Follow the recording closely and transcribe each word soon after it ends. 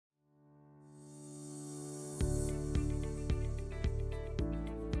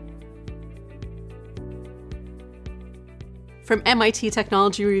From MIT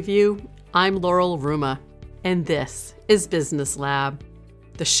Technology Review, I'm Laurel Ruma, and this is Business Lab,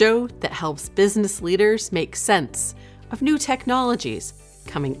 the show that helps business leaders make sense of new technologies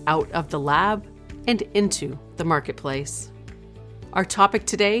coming out of the lab and into the marketplace. Our topic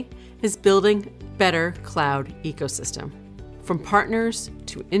today is building better cloud ecosystem. From partners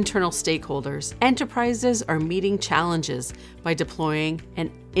to internal stakeholders, enterprises are meeting challenges by deploying and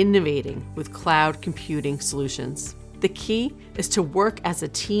innovating with cloud computing solutions. The key is to work as a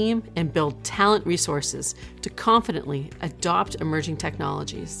team and build talent resources to confidently adopt emerging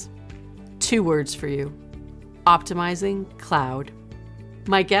technologies. 2 words for you: optimizing cloud.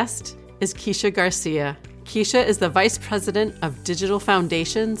 My guest is Keisha Garcia. Keisha is the Vice President of Digital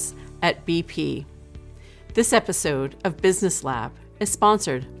Foundations at BP. This episode of Business Lab is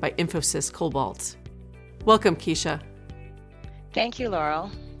sponsored by Infosys Cobalt. Welcome, Keisha. Thank you,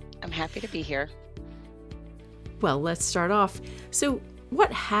 Laurel. I'm happy to be here. Well, let's start off. So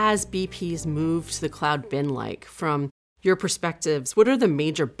what has BP's move to the cloud been like? From your perspectives, what are the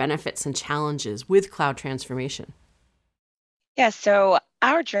major benefits and challenges with cloud transformation? Yeah, so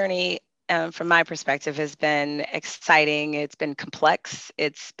our journey, from my perspective, has been exciting. It's been complex.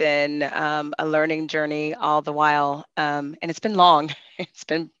 It's been a learning journey all the while, and it's been long. It's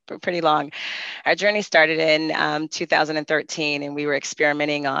been pretty long. Our journey started in 2013, and we were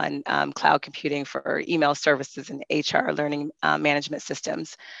experimenting on cloud computing for email services and HR learning management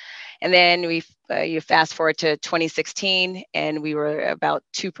systems. And then you fast forward to 2016, and we were about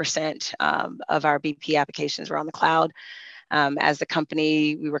 2% of our BP applications were on the cloud. As a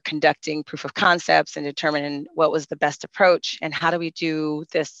company, we were conducting proof of concepts and determining what was the best approach and how do we do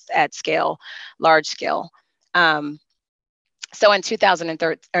this at scale, large scale. So in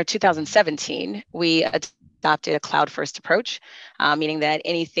 2017, we adopted a cloud-first approach, meaning that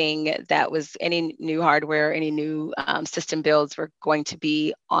anything that was any new hardware, any new system builds were going to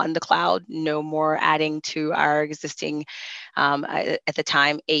be on the cloud, no more adding to our existing, at the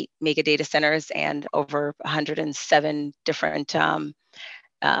time, 8 mega data centers and over 107 different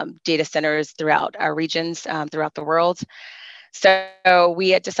data centers throughout our regions, throughout the world. So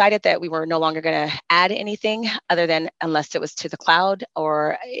we had decided that we were no longer going to add anything other than unless it was to the cloud,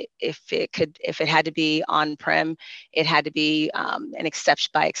 or if it had to be on-prem, it had to be an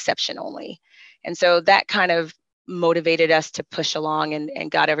exception by exception only. And so that kind of motivated us to push along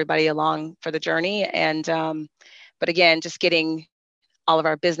and got everybody along for the journey. And but again, just getting all of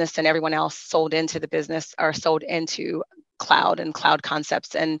our business and everyone else sold into the business or sold into cloud and cloud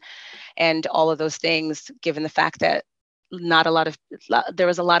concepts and all of those things, given the fact that there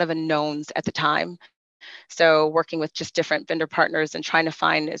was a lot of unknowns at the time. So working with just different vendor partners and trying to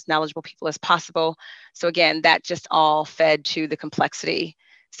find as knowledgeable people as possible. So again, that just all fed to the complexity.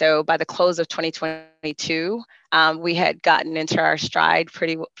 So by the close of 2022, we had gotten into our stride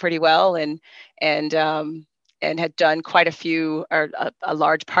pretty well and had done quite a few, or a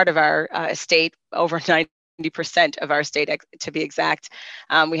large part of our estate, over 90% of our estate, to be exact,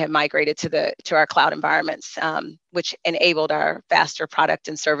 we had migrated to our cloud environments, which enabled our faster product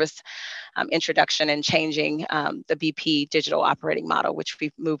and service introduction and changing the BP digital operating model, which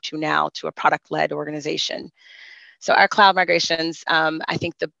we've moved to now to a product-led organization. So our cloud migrations, I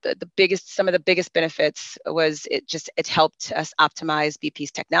think some of the biggest benefits was it helped us optimize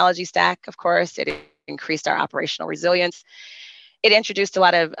BP's technology stack. Of course, it increased our operational resilience. It introduced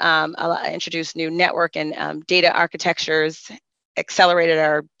introduced new network and data architectures, accelerated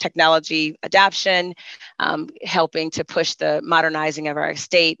our technology adoption, helping to push the modernizing of our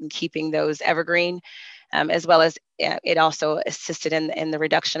estate and keeping those evergreen, as well as it also assisted in the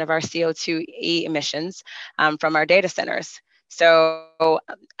reduction of our CO2 emissions from our data centers. So,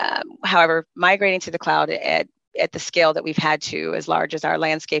 however, migrating to the cloud at the scale that we've had to, as large as our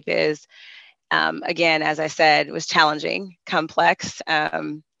landscape is, again, as I said, it was challenging, complex,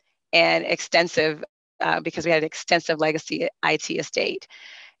 and extensive because we had an extensive legacy IT estate.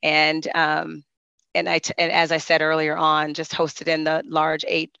 And as I said earlier on, just hosted in the large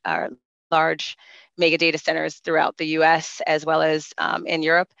mega data centers throughout the U.S. as well as in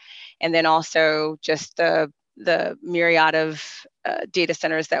Europe, and then also just the myriad of data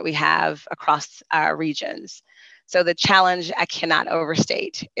centers that we have across our regions. So the challenge I cannot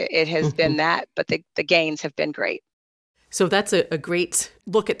overstate. It has been that, but the gains have been great. So that's a great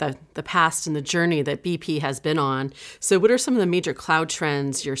look at the past and the journey that BP has been on. So what are some of the major cloud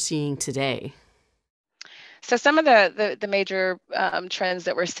trends you're seeing today? So some of the major trends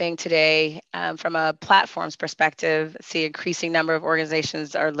that we're seeing today from a platforms perspective, see increasing number of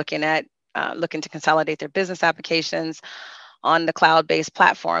organizations are looking to consolidate their business applications on the cloud-based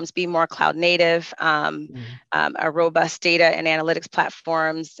platforms, be more cloud native, a robust data and analytics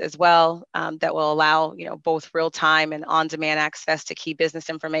platforms as well, that will allow, both real-time and on-demand access to key business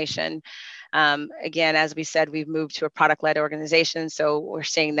information. Again, as we said, we've moved to a product-led organization, so we're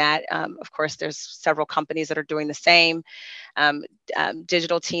seeing that. Of course, there's several companies that are doing the same.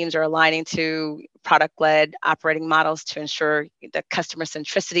 Digital teams are aligning to product-led operating models to ensure the customer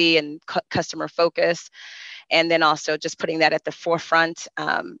centricity and customer focus, and then also just putting that at the forefront,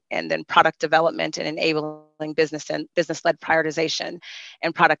 and then product development and enabling business-led prioritization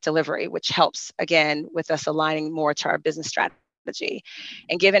and product delivery, which helps, again, with us aligning more to our business strategy.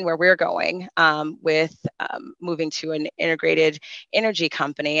 And given where we're going, with moving to an integrated energy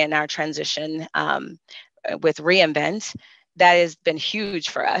company and our transition, with reInvent, that has been huge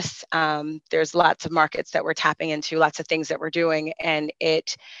for us. There's lots of markets that we're tapping into, lots of things that we're doing, and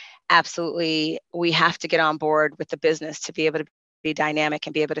it absolutely, we have to get on board with the business to be able to be dynamic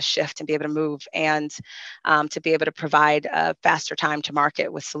and be able to shift and be able to move, and to be able to provide a faster time to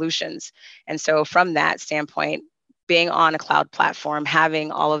market with solutions. And so from that standpoint, being on a cloud platform,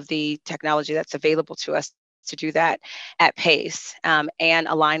 having all of the technology that's available to us to do that at pace, and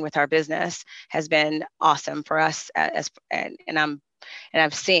align with our business has been awesome for us. I'm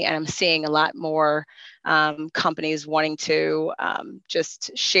seeing a lot more companies wanting to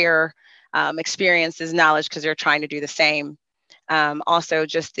just share experiences, knowledge, because they're trying to do the same. Also,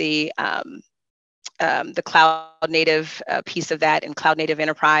 just the cloud native piece of that, and cloud native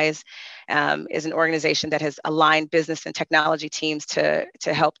enterprise is an organization that has aligned business and technology teams to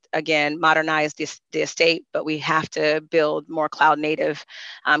help, again, modernize the estate, but we have to build more cloud native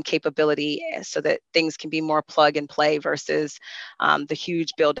capability so that things can be more plug and play versus the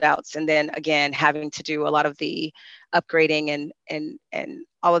huge build outs, and then again having to do a lot of the upgrading and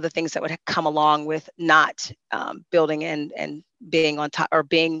all of the things that would come along with not building and being on top, or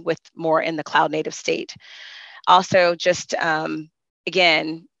being with more in the cloud native state. Also, just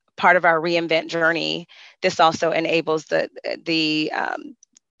again, part of our reInvent journey, this also enables the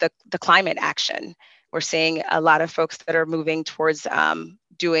climate action. We're seeing a lot of folks that are moving towards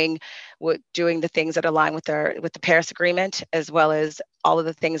doing the things that align with the Paris Agreement, as well as all of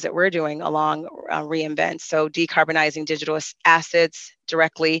the things that we're doing along reInvent. So decarbonizing digital assets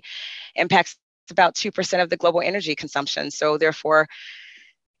directly impacts about 2% of the global energy consumption. So therefore,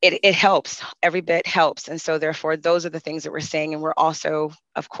 it helps, every bit helps. And so therefore, those are the things that we're seeing. And we're also,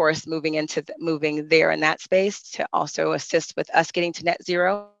 of course, moving there in that space to also assist with us getting to net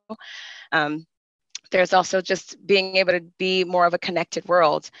zero. There's also just being able to be more of a connected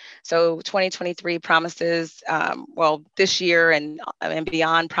world. So 2023 promises, this year and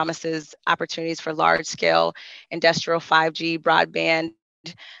beyond, promises opportunities for large scale industrial 5G broadband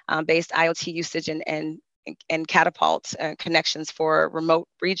based IoT usage and catapult connections for remote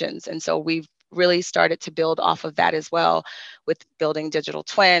regions. And so we've really started to build off of that as well, with building digital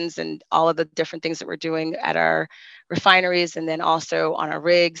twins and all of the different things that we're doing at our refineries, and then also on our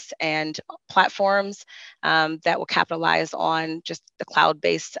rigs and platforms that will capitalize on just the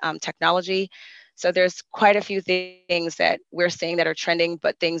cloud-based technology. So there's quite a few things that we're seeing that are trending,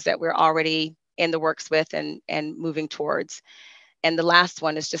 but things that we're already in the works with and moving towards. And the last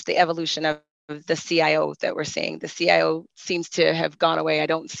one is just the evolution of the CIO that we're seeing. The CIO seems to have gone away. I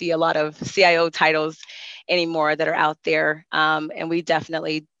don't see a lot of CIO titles anymore that are out there. And we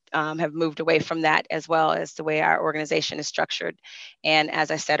definitely have moved away from that, as well as the way our organization is structured. And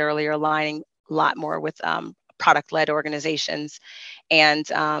as I said earlier, aligning a lot more with product-led organizations, and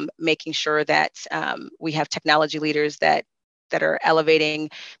making sure that we have technology leaders that are elevating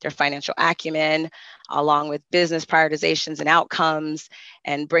their financial acumen, along with business prioritizations and outcomes,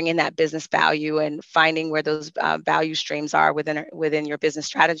 and bringing that business value and finding where those value streams are within your business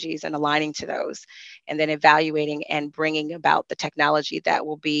strategies and aligning to those, and then evaluating and bringing about the technology that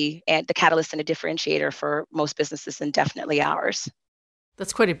will be the catalyst and a differentiator for most businesses, and definitely ours.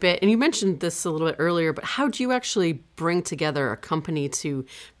 That's quite a bit. And you mentioned this a little bit earlier, but how do you actually bring together a company to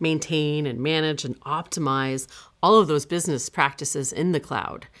maintain and manage and optimize all of those business practices in the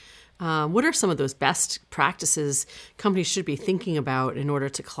cloud? What are some of those best practices companies should be thinking about in order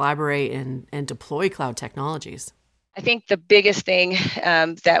to collaborate and deploy cloud technologies? I think the biggest thing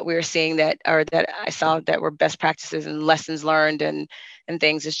that we're seeing that I saw that were best practices and lessons learned and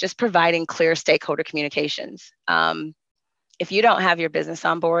things is just providing clear stakeholder communications. If you don't have your business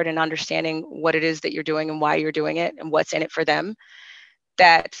on board and understanding what it is that you're doing and why you're doing it and what's in it for them,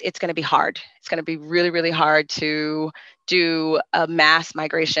 that it's going to be hard. It's going to be really, really hard to do a mass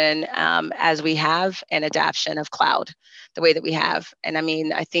migration as we have an adoption of cloud the way that we have. And I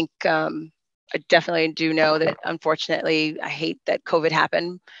mean, I think I definitely do know that, unfortunately, I hate that COVID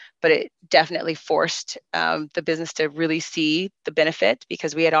happened, but it definitely forced the business to really see the benefit,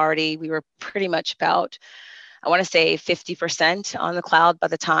 because we were pretty much about, I want to say 50% on the cloud by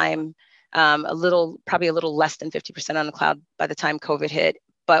the time, probably a little less than 50% on the cloud by the time COVID hit,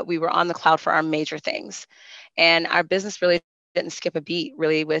 but we were on the cloud for our major things. And our business really didn't skip a beat,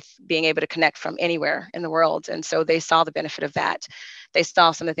 really, with being able to connect from anywhere in the world. And so they saw the benefit of that. They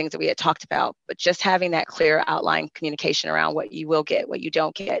saw some of the things that we had talked about, but just having that clear outline communication around what you will get, what you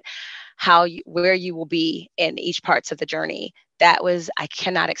don't get, where you will be in each parts of the journey. I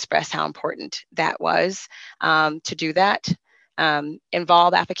cannot express how important that was, to do that.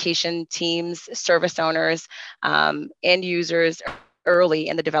 Involve application teams, service owners, end users early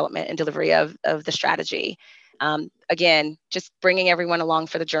in the development and delivery of the strategy. Again, just bringing everyone along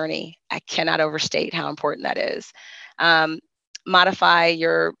for the journey. I cannot overstate how important that is. Modify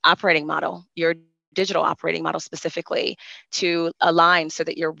your operating model, your digital operating model specifically, to align so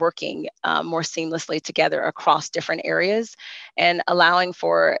that you're working more seamlessly together across different areas, and allowing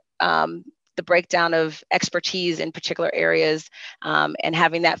for the breakdown of expertise in particular areas, and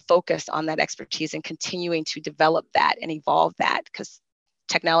having that focus on that expertise and continuing to develop that and evolve that, because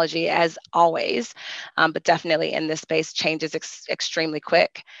technology, as always, but definitely in this space, changes extremely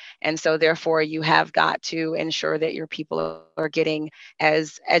quick. And so therefore, you have got to ensure that your people are getting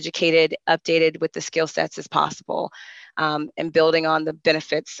as educated, updated with the skill sets as possible, and building on the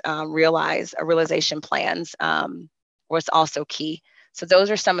benefits, realization plans was also key. So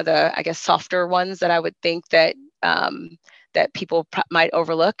those are some of the, I guess, softer ones that I would think that that people might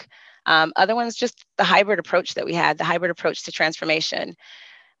overlook. Other ones, just the hybrid approach that we had, the hybrid approach to transformation.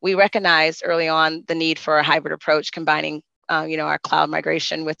 We recognized early on the need for a hybrid approach, combining our cloud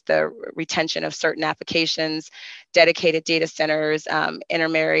migration with the retention of certain applications, dedicated data centers,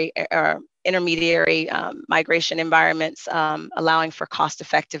 intermediary migration environments, allowing for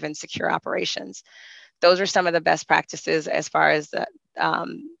cost-effective and secure operations. Those are some of the best practices as far as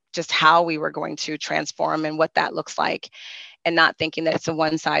just how we were going to transform and what that looks like, and not thinking that it's a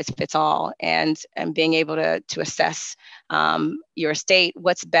one size fits all, and being able to assess your estate,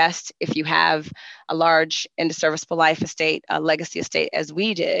 what's best if you have a large end of serviceable life estate, a legacy estate, as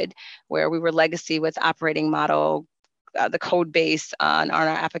we did, where we were legacy with operating model, the code base on our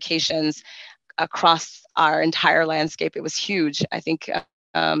applications across our entire landscape. It was huge. I think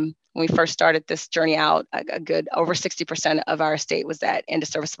when we first started this journey out, a good over 60% of our estate was at end of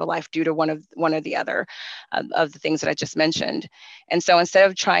serviceable life due to one or the other of the things that I just mentioned. And so instead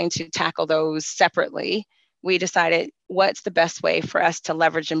of trying to tackle those separately, we decided what's the best way for us to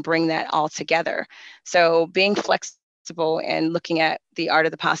leverage and bring that all together. So being flexible and looking at the art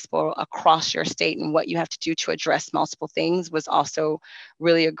of the possible across your state and what you have to do to address multiple things was also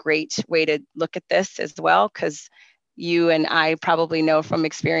really a great way to look at this as well, because you and I probably know from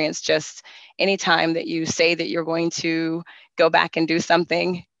experience, just anytime that you say that you're going to go back and do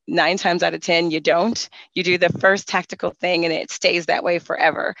something, 9 times out of 10, you don't. You do the first tactical thing and it stays that way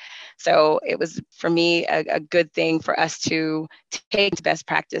forever. So it was, for me, a good thing for us to take best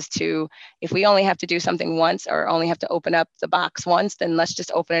practice to, if we only have to do something once or only have to open up the box once, then let's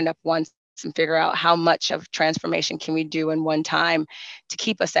just open it up once and figure out how much of transformation can we do in one time to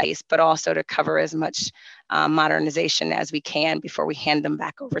keep us at ease, but also to cover as much modernization as we can before we hand them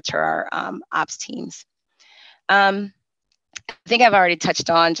back over to our ops teams. I think I've already touched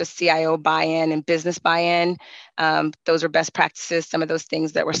on just CIO buy-in and business buy-in. Those are best practices, some of those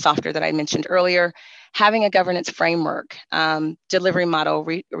things that were softer that I mentioned earlier. Having a governance framework, delivery model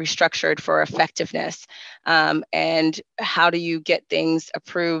restructured for effectiveness, and how do you get things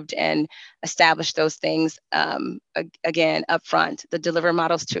approved and establish those things, again, upfront. The delivery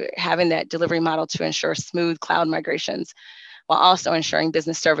models, to having that delivery model to ensure smooth cloud migrations, while also ensuring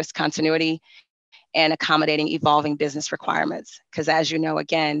business service continuity and accommodating evolving business requirements. Because as you know,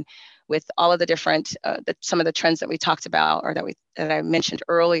 again, with all of the different, some of the trends that we talked about, or that I mentioned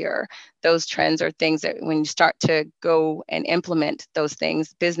earlier, those trends are things that when you start to go and implement those things,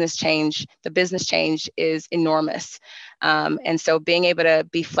 the business change is enormous. And so being able to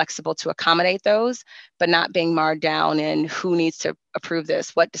be flexible to accommodate those, but not being marred down in who needs to approve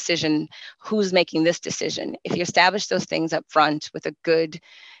this, what decision, who's making this decision. If you establish those things up front with a good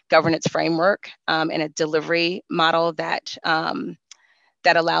governance framework, and a delivery model that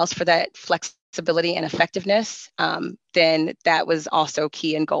allows for that flexibility and effectiveness, then that was also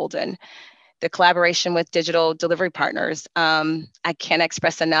key and golden. The collaboration with digital delivery partners, I can't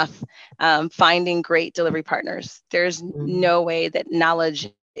express enough, finding great delivery partners. There's no way that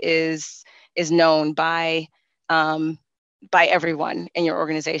knowledge is known by by everyone in your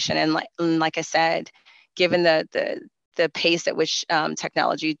organization. And like I said, given the pace at which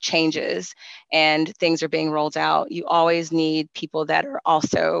technology changes and things are being rolled out, you always need people that are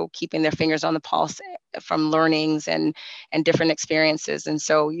also keeping their fingers on the pulse from learnings and different experiences. And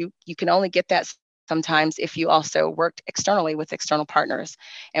so you can only get that sometimes if you also worked externally with external partners.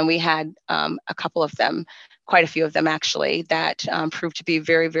 And we had a couple of them, quite a few of them actually, that proved to be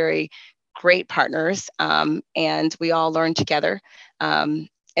very, very great partners. And we all learned together.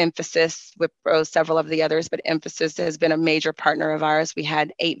 Emphasis, Wipro, several of the others, but Emphasis has been a major partner of ours. We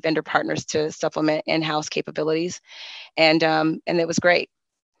had 8 vendor partners to supplement in-house capabilities, and it was great.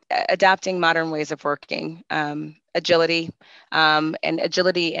 Adapting modern ways of working, agility, and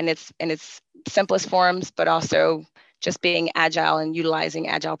agility in its simplest forms, but also just being agile and utilizing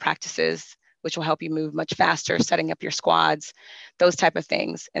agile practices, which will help you move much faster, setting up your squads, those type of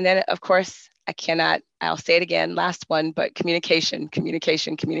things. And then, of course, I'll say it again, last one, but communication,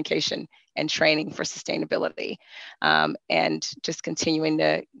 and training for sustainability. And just continuing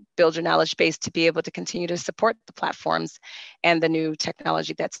to build your knowledge base to be able to continue to support the platforms and the new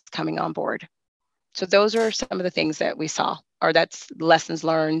technology that's coming on board. So those are some of the things that we saw, or that's lessons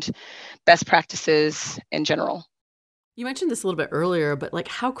learned, best practices in general. You mentioned this a little bit earlier, but like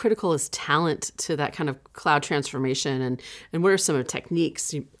how critical is talent to that kind of cloud transformation, and what are some of the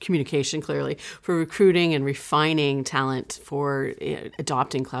techniques, communication clearly, for recruiting and refining talent for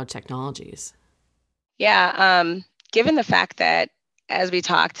adopting cloud technologies? Yeah, given the fact that as we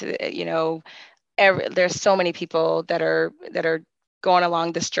talked, there's so many people that are going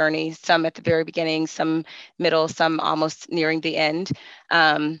along this journey, some at the very beginning, some middle, some almost nearing the end.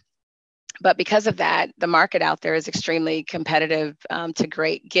 But because of that, the market out there is extremely competitive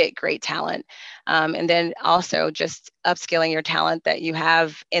to get great talent. And then also just upskilling your talent that you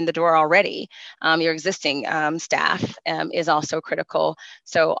have in the door already. Your existing staff is also critical.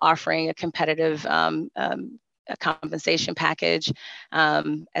 So offering a competitive a compensation package,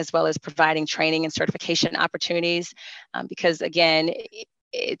 as well as providing training and certification opportunities. Because again,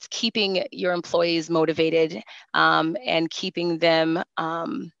 it's keeping your employees motivated and keeping them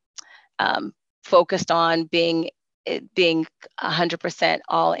focused on being 100%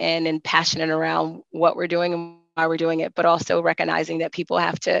 all in and passionate around what we're doing and why we're doing it, but also recognizing that people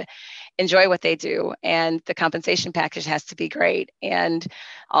have to enjoy what they do, and the compensation package has to be great, and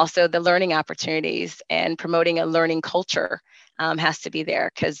also the learning opportunities and promoting a learning culture has to be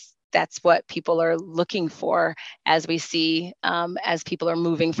there, because that's what people are looking for as we see as people are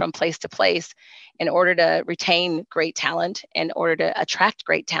moving from place to place. In order to retain great talent, in order to attract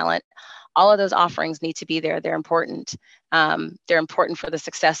great talent, all of those offerings need to be there. They're important. They're important for the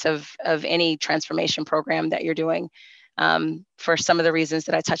success of any transformation program that you're doing. For some of the reasons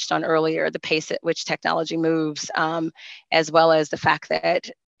that I touched on earlier, the pace at which technology moves, as well as the fact that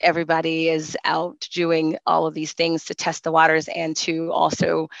everybody is out doing all of these things to test the waters and to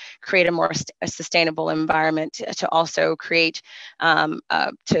also create a more sustainable environment, to also create,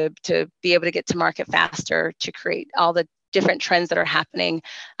 to be able to get to market faster, to create all the different trends that are happening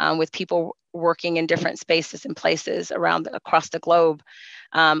with people working in different spaces and places across the globe.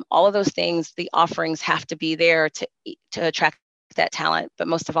 All of those things, the offerings have to be there to attract that talent, but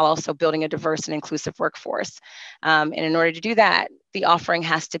most of all, also building a diverse and inclusive workforce. And in order to do that, the offering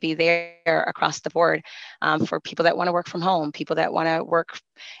has to be there across the board for people that want to work from home, people that want to work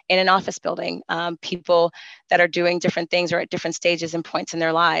in an office building, people that are doing different things or at different stages and points in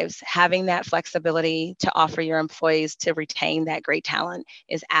their lives. Having that flexibility to offer your employees to retain that great talent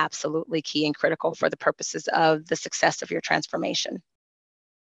is absolutely key and critical for the purposes of the success of your transformation.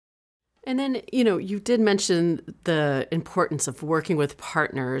 And then, you did mention the importance of working with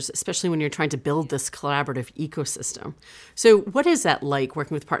partners, especially when you're trying to build this collaborative ecosystem. So what is that like,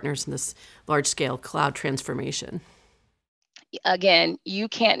 working with partners in this large-scale cloud transformation? Again, you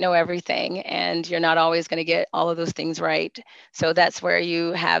can't know everything, and you're not always going to get all of those things right. So that's where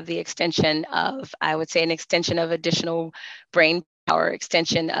you have the extension of, I would say, an extension of additional brain power,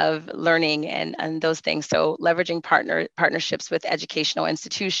 extension of learning and those things. So leveraging partnerships with educational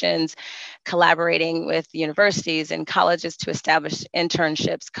institutions, collaborating with universities and colleges to establish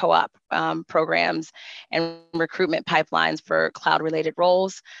internships, co-op programs, and recruitment pipelines for cloud-related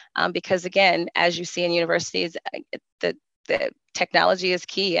roles. Because again, as you see in universities, the technology is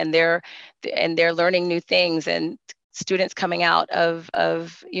key, and they're learning new things, and students coming out of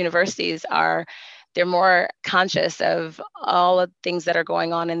universities they're more conscious of all of the things that are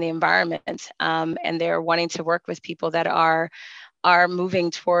going on in the environment, and they're wanting to work with people that are moving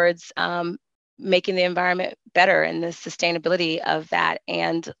towards making the environment better and the sustainability of that,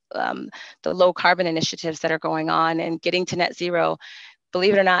 and the low carbon initiatives that are going on and getting to net zero.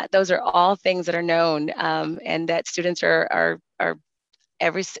 Believe it or not, those are all things that are known, and that students are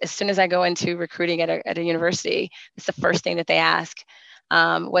as soon as I go into recruiting at a university, it's the first thing that they ask.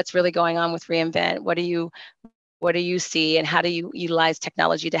 What's really going on with reInvent? What do you see, and how do you utilize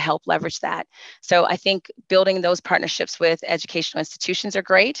technology to help leverage that? So I think building those partnerships with educational institutions are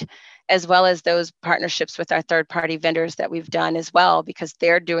great, as well as those partnerships with our third-party vendors that we've done as well, because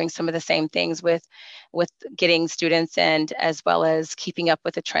they're doing some of the same things with getting students, and as well as keeping up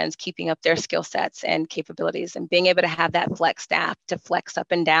with the trends, keeping up their skill sets and capabilities, and being able to have that flex staff to flex up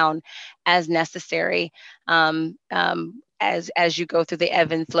and down as necessary. As you go through the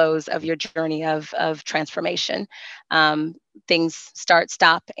ebb and flows of your journey of transformation. Things start,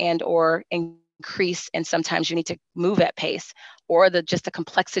 stop, and or increase, and sometimes you need to move at pace, or just the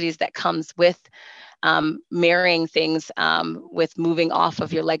complexities that comes with marrying things with moving off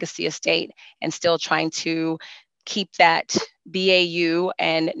of your legacy estate and still trying to keep that BAU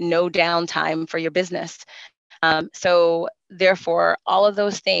and no downtime for your business. So therefore, all of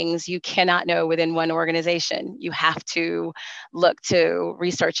those things you cannot know within one organization. You have to look to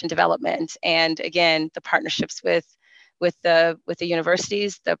research and development, and again, the partnerships with the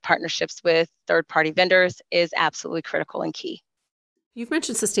universities, the partnerships with third-party vendors is absolutely critical and key. You've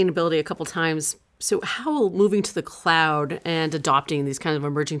mentioned sustainability a couple times. So how will moving to the cloud and adopting these kind of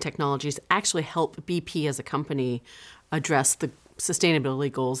emerging technologies actually help BP as a company address the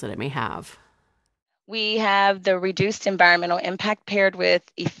sustainability goals that it may have? We have the reduced environmental impact paired with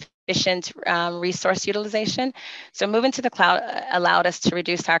efficient resource utilization. So moving to the cloud allowed us to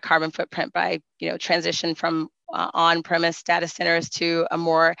reduce our carbon footprint by, transition from on-premise data centers to a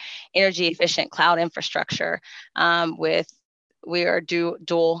more energy efficient cloud infrastructure. We are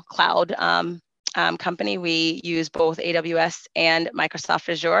dual cloud company. We use both AWS and Microsoft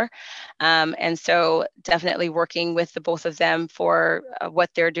Azure. And so definitely working with the both of them for what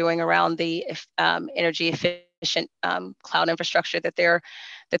they're doing around the energy efficient cloud infrastructure that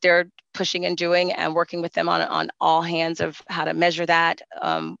they're pushing and doing, and working with them on all hands of how to measure that.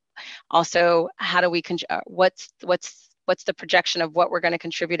 Also, how do we, what's the projection of what we're going to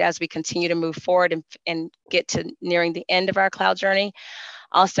contribute as we continue to move forward and get to nearing the end of our cloud journey.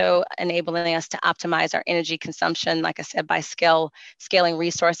 Also enabling us to optimize our energy consumption, like I said, by scaling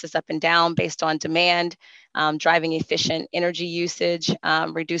resources up and down based on demand, driving efficient energy usage,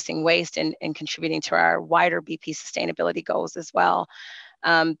 reducing waste, and contributing to our wider BP sustainability goals as well.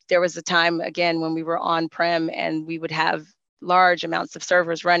 There was a time, again, when we were on-prem and we would have large amounts of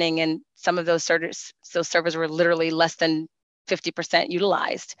servers running, and some of those servers were literally less than 50%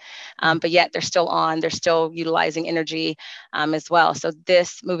 utilized, but yet they're still utilizing energy as well. So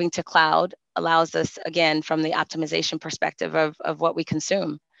this moving to cloud allows us, again, from the optimization perspective of what we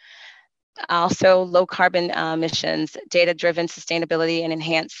consume. Also, low carbon emissions, data-driven sustainability, and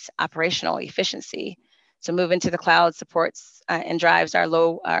enhanced operational efficiency. So moving to the cloud supports and drives our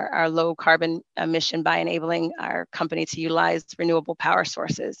low carbon emission by enabling our company to utilize renewable power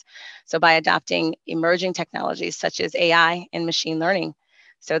sources. So by adopting emerging technologies such as AI and machine learning.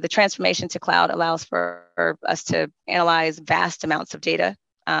 So the transformation to cloud allows for us to analyze vast amounts of data,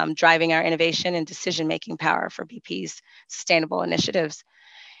 driving our innovation and decision-making power for BP's sustainable initiatives.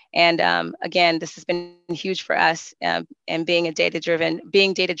 And again, this has been huge for us, and being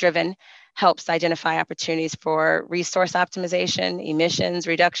data-driven helps identify opportunities for resource optimization, emissions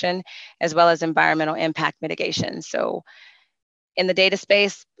reduction, as well as environmental impact mitigation. So in the data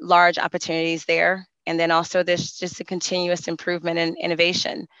space, large opportunities there. And then also there's just a continuous improvement in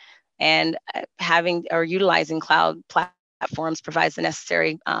innovation, and having or utilizing cloud platforms provides the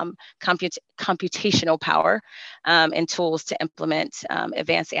necessary computational power and tools to implement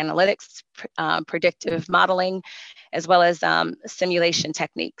advanced analytics, predictive modeling, as well as simulation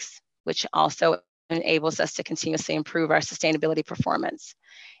techniques, which also enables us to continuously improve our sustainability performance.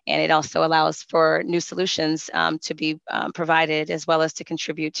 And it also allows for new solutions to be provided, as well as to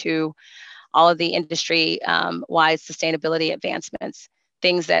contribute to all of the industry-wide sustainability advancements.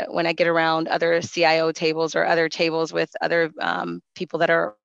 Things that when I get around other CIO tables or other tables with other people that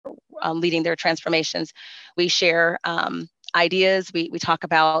are leading their transformations, we share ideas. We talk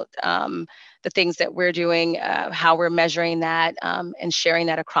about the things that we're doing, how we're measuring that, and sharing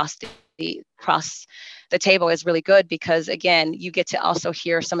that across the table is really good, because again, you get to also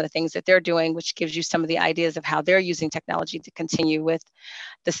hear some of the things that they're doing, which gives you some of the ideas of how they're using technology to continue with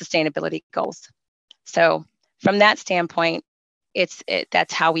the sustainability goals. So from that standpoint,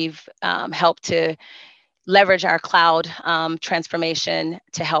 that's how we've helped to leverage our cloud transformation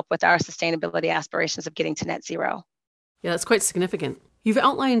to help with our sustainability aspirations of getting to net zero. Yeah, that's quite significant. You've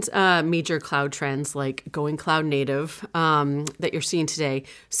outlined major cloud trends like going cloud native that you're seeing today.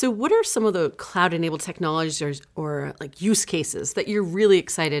 So what are some of the cloud-enabled technologies or like use cases that you're really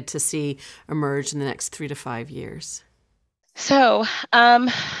excited to see emerge in the next 3 to 5 years? So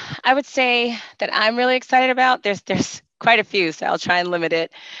I would say that I'm really excited about, there's quite a few, so I'll try and limit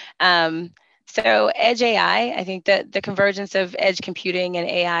it. So edge AI, I think that the convergence of edge computing and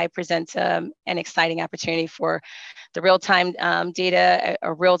AI presents an exciting opportunity for the real-time data,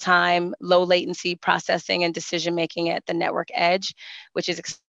 a real-time, low latency processing and decision-making at the network edge, which is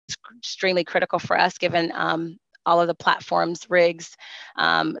extremely critical for us given all of the platforms, rigs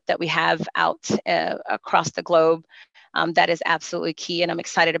that we have out across the globe. That is absolutely key, and I'm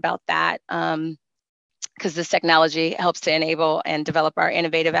excited about that. Because this technology helps to enable and develop our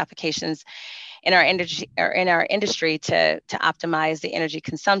innovative applications in our industry to optimize the energy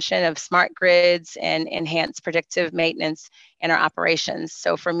consumption of smart grids and enhance predictive maintenance in our operations.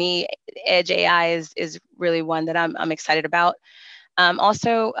 So for me, edge AI is really one that I'm excited about.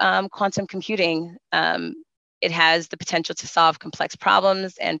 Also, quantum computing. It has the potential to solve complex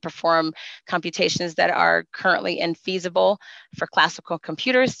problems and perform computations that are currently infeasible for classical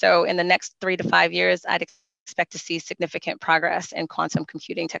computers. So in the next 3 to 5 years, I'd expect to see significant progress in quantum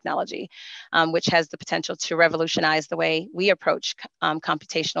computing technology, which has the potential to revolutionize the way we approach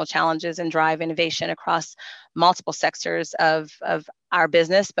computational challenges and drive innovation across multiple sectors of our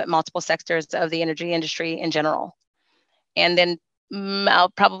business, but multiple sectors of the energy industry in general. And then I'll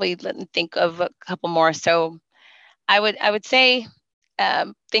probably think of a couple more. So I would say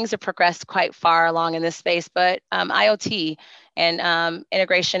things have progressed quite far along in this space, but IoT and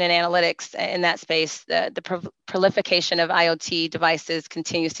integration and analytics in that space, the proliferation of IoT devices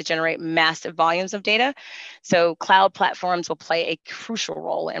continues to generate massive volumes of data. So cloud platforms will play a crucial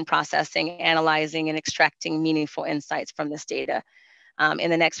role in processing, analyzing, and extracting meaningful insights from this data in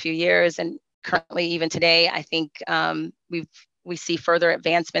the next few years. And currently, even today, I think we see further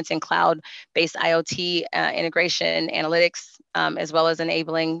advancements in cloud-based IoT integration analytics, as well as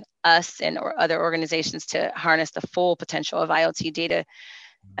enabling us and or other organizations to harness the full potential of IoT data,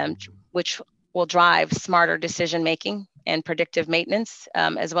 which will drive smarter decision-making and predictive maintenance,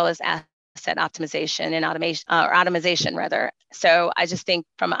 as well as asset optimization and automation rather. So I just think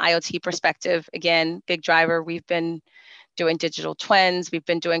from an IoT perspective, again, big driver, we've been doing digital twins. We've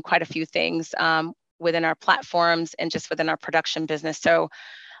been doing quite a few things within our platforms and just within our production business. So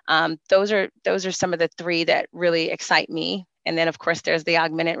those are some of the three that really excite me. And then of course there's the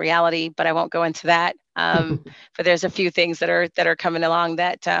augmented reality, but I won't go into that. But there's a few things that are coming along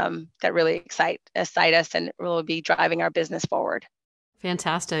that really excite us and will be driving our business forward.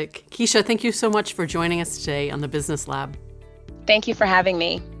 Fantastic. Keisha, thank you so much for joining us today on the Business Lab. Thank you for having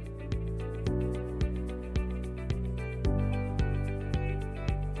me.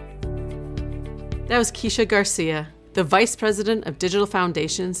 That was Keisha Garcia, the Vice President of Digital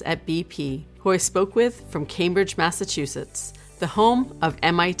Foundations at BP, who I spoke with from Cambridge, Massachusetts, the home of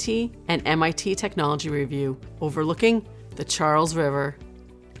MIT and MIT Technology Review, overlooking the Charles River.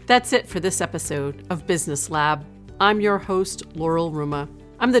 That's it for this episode of Business Lab. I'm your host, Laurel Ruma.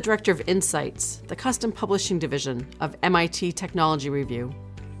 I'm the Director of Insights, the custom publishing division of MIT Technology Review.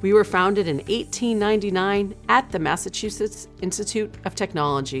 We were founded in 1899 at the Massachusetts Institute of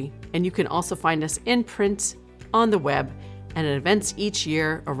Technology, and you can also find us in print, on the web, and at events each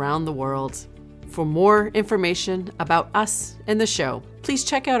year around the world. For more information about us and the show, please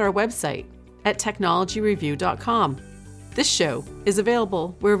check out our website at technologyreview.com. This show is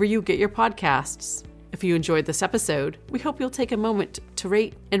available wherever you get your podcasts. If you enjoyed this episode, we hope you'll take a moment to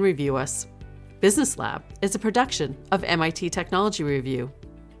rate and review us. Business Lab is a production of MIT Technology Review.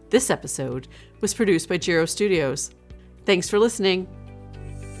 This episode was produced by Jiro Studios. Thanks for listening.